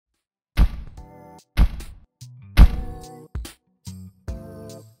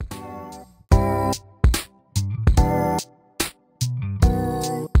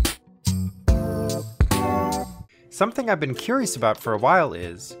Something I've been curious about for a while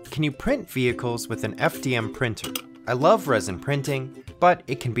is, can you print vehicles with an FDM printer? I love resin printing, but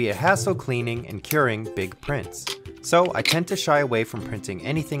it can be a hassle cleaning and curing big prints. So I tend to shy away from printing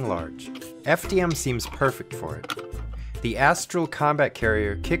anything large. FDM seems perfect for it. The Astral Combat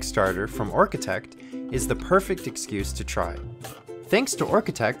Carrier Kickstarter from Orchitect is the perfect excuse to try. Thanks to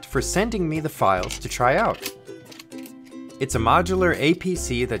Orchitect for sending me the files to try out. It's a modular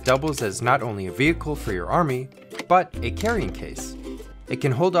APC that doubles as not only a vehicle for your army, but a carrying case. It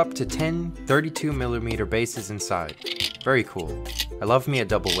can hold up to 10 32mm bases inside. Very cool. I love me a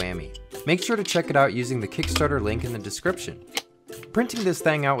double whammy. Make sure to check it out using the Kickstarter link in the description. Printing this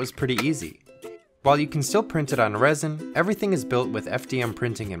thing out was pretty easy. While you can still print it on resin, everything is built with FDM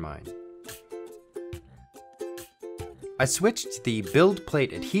printing in mind. I switched the build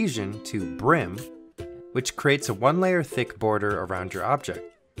plate adhesion to brim, which creates a 1-layer thick border around your object.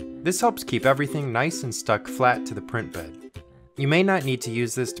 This helps keep everything nice and stuck flat to the print bed. You may not need to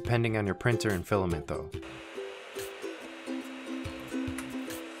use this depending on your printer and filament though.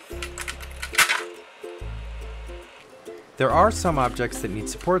 There are some objects that need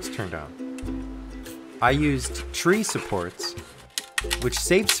supports turned on. I used tree supports, which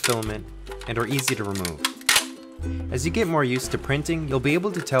saves filament and are easy to remove. As you get more used to printing, you'll be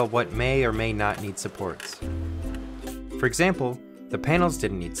able to tell what may or may not need supports. For example, the panels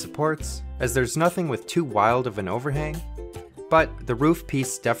didn't need supports, as there's nothing with too wild of an overhang, but the roof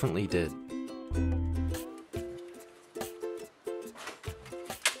piece definitely did.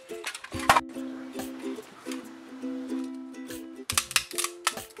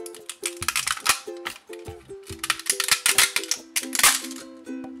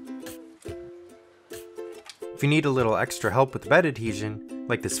 If you need a little extra help with bed adhesion,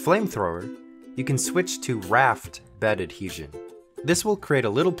 like this flamethrower, you can switch to raft bed adhesion. This will create a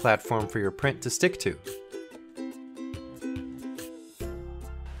little platform for your print to stick to.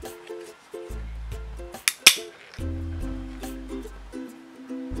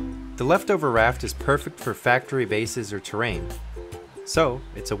 The leftover raft is perfect for factory bases or terrain, so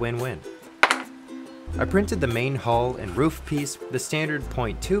it's a win-win. I printed the main hull and roof piece the standard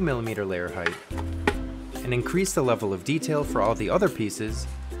 0.2mm layer height, and increase the level of detail for all the other pieces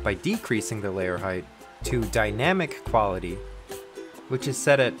by decreasing the layer height to dynamic quality, which is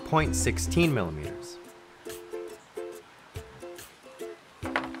set at 0.16mm.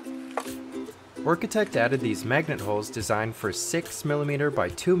 Orchitect added these magnet holes designed for 6mm by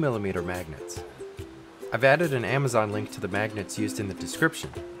 2mm magnets. I've added an Amazon link to the magnets used in the description.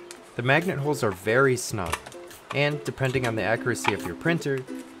 The magnet holes are very snug, and depending on the accuracy of your printer,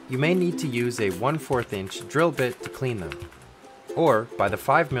 you may need to use a 1/4 inch drill bit to clean them, or buy the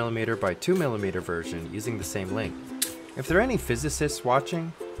 5mm by 2mm version using the same link. If there are any physicists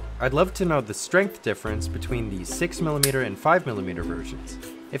watching, I'd love to know the strength difference between the 6mm and 5mm versions,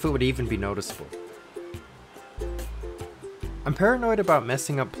 if it would even be noticeable. I'm paranoid about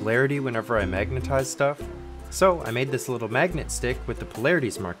messing up polarity whenever I magnetize stuff, so I made this little magnet stick with the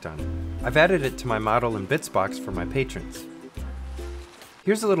polarities marked on it. I've added it to my model and bits box for my patrons.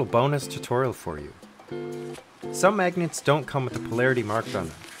 Here's a little bonus tutorial for you. Some magnets don't come with the polarity marked on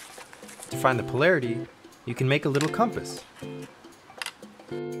them. To find the polarity, you can make a little compass.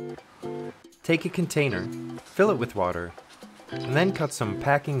 Take a container, fill it with water, and then cut some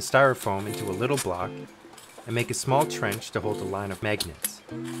packing styrofoam into a little block and make a small trench to hold a line of magnets.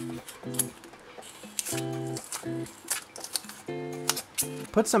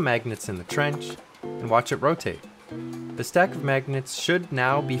 Put some magnets in the trench and watch it rotate. The stack of magnets should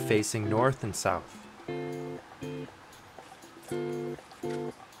now be facing north and south.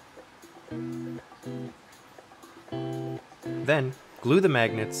 Then, glue the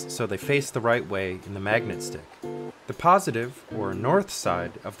magnets so they face the right way in the magnet stick. The positive, or north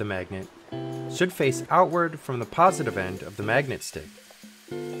side of the magnet should face outward from the positive end of the magnet stick.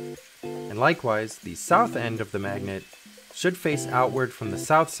 And likewise, the south end of the magnet should face outward from the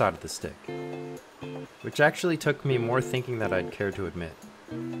south side of the stick, which actually took me more thinking than I'd care to admit.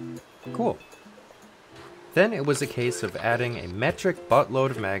 Cool. Then it was a case of adding a metric buttload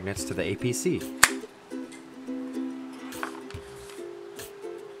of magnets to the APC.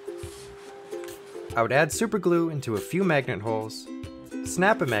 I would add superglue into a few magnet holes,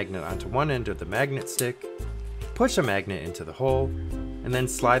 snap a magnet onto one end of the magnet stick, push a magnet into the hole, and then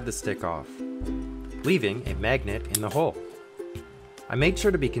slide the stick off, leaving a magnet in the hole. I made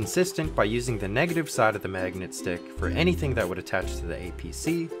sure to be consistent by using the negative side of the magnet stick for anything that would attach to the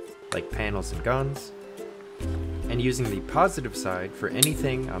APC, like panels and guns, and using the positive side for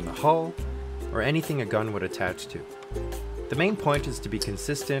anything on the hull or anything a gun would attach to. The main point is to be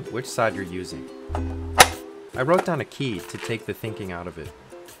consistent which side you're using. I I wrote down a key to take the thinking out of it.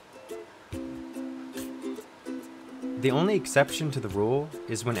 The only exception to the rule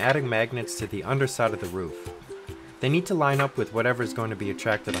is when adding magnets to the underside of the roof. They need to line up with whatever is going to be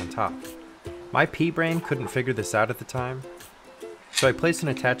attracted on top. My pea-brain couldn't figure this out at the time, so I placed an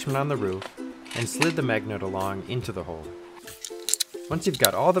attachment on the roof and slid the magnet along into the hole. Once you've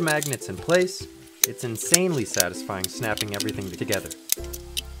got all the magnets in place, it's insanely satisfying snapping everything together.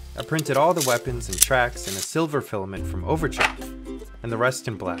 I printed all the weapons and tracks in a silver filament from Orchitect, and the rest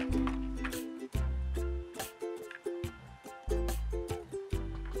in black.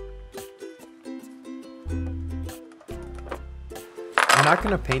 I'm not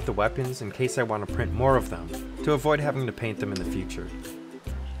going to paint the weapons in case I want to print more of them, to avoid having to paint them in the future.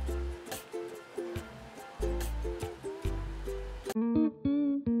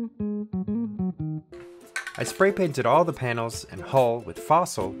 I spray painted all the panels and hull with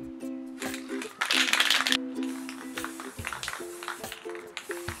fossil,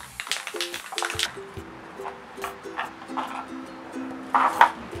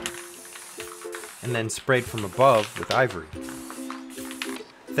 and then sprayed from above with ivory.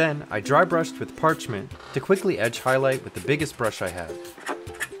 Then I dry brushed with parchment to quickly edge highlight with the biggest brush I had.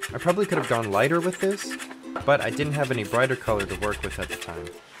 I probably could have gone lighter with this, but I didn't have any brighter color to work with at the time.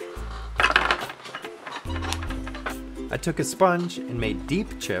 I took a sponge and made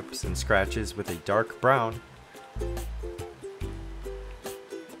deep chips and scratches with a dark brown,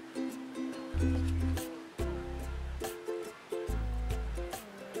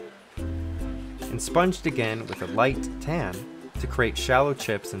 and sponged again with a light tan to create shallow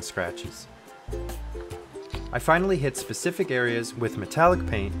chips and scratches. I finally hit specific areas with metallic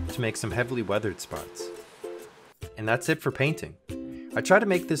paint to make some heavily weathered spots. And that's it for painting. I try to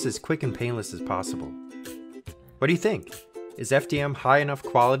make this as quick and painless as possible. What do you think? Is FDM high enough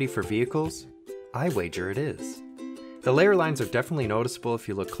quality for vehicles? I wager it is. The layer lines are definitely noticeable if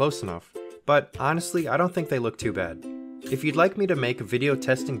you look close enough, but honestly, I don't think they look too bad. If you'd like me to make a video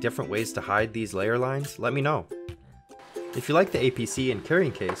testing different ways to hide these layer lines, let me know. If you like the APC and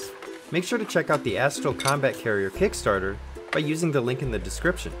carrying case, make sure to check out the Astral Combat Carrier Kickstarter by using the link in the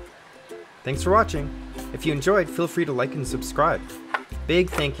description. Thanks for watching. If you enjoyed, feel free to like and subscribe.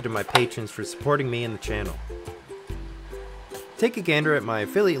 Big thank you to my patrons for supporting me and the channel. Take a gander at my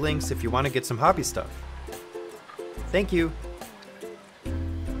affiliate links if you want to get some hobby stuff. Thank you.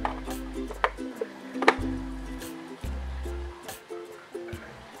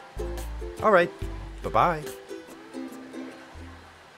 Alright, bye-bye.